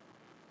Son.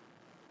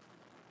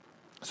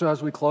 So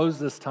as we close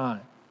this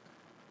time,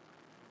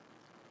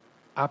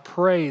 I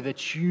pray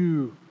that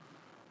you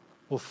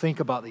will think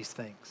about these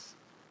things.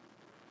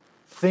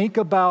 Think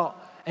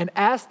about and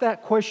ask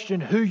that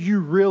question, who you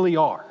really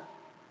are.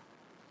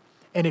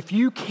 And if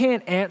you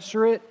can't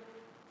answer it,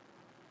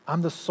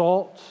 I'm the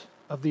salt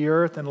of the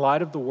earth and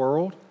light of the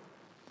world,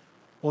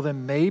 well,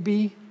 then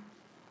maybe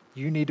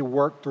you need to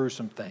work through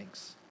some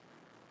things.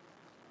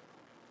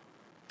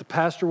 The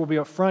pastor will be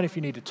up front if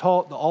you need to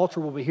talk. The altar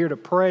will be here to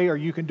pray, or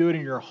you can do it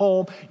in your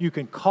home. You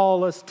can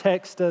call us,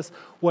 text us,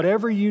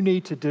 whatever you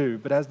need to do.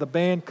 But as the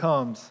band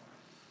comes,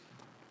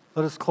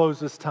 let us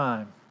close this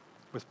time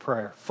with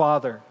prayer.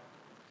 Father,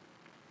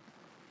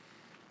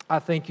 I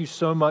thank you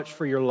so much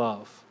for your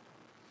love.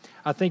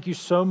 I thank you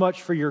so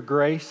much for your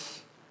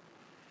grace,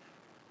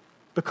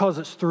 because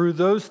it's through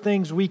those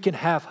things we can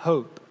have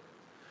hope.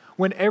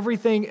 When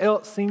everything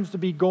else seems to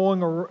be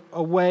going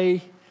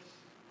away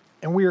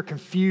and we are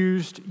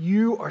confused,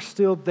 you are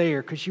still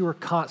there because you are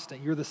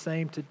constant. You're the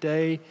same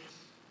today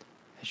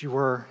as you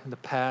were in the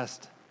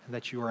past and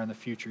that you are in the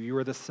future. You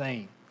are the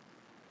same.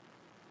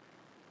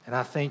 And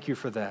I thank you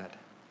for that.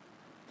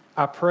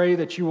 I pray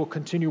that you will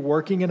continue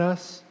working in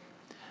us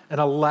and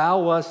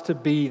allow us to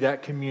be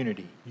that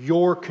community,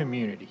 your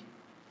community,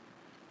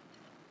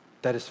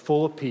 that is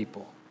full of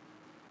people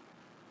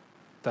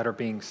that are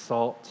being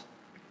salt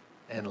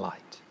and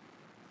light.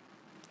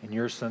 In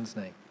your Son's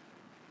name,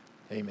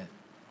 amen.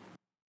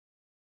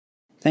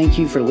 Thank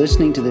you for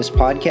listening to this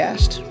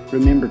podcast.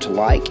 Remember to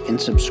like and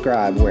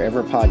subscribe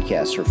wherever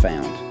podcasts are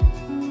found.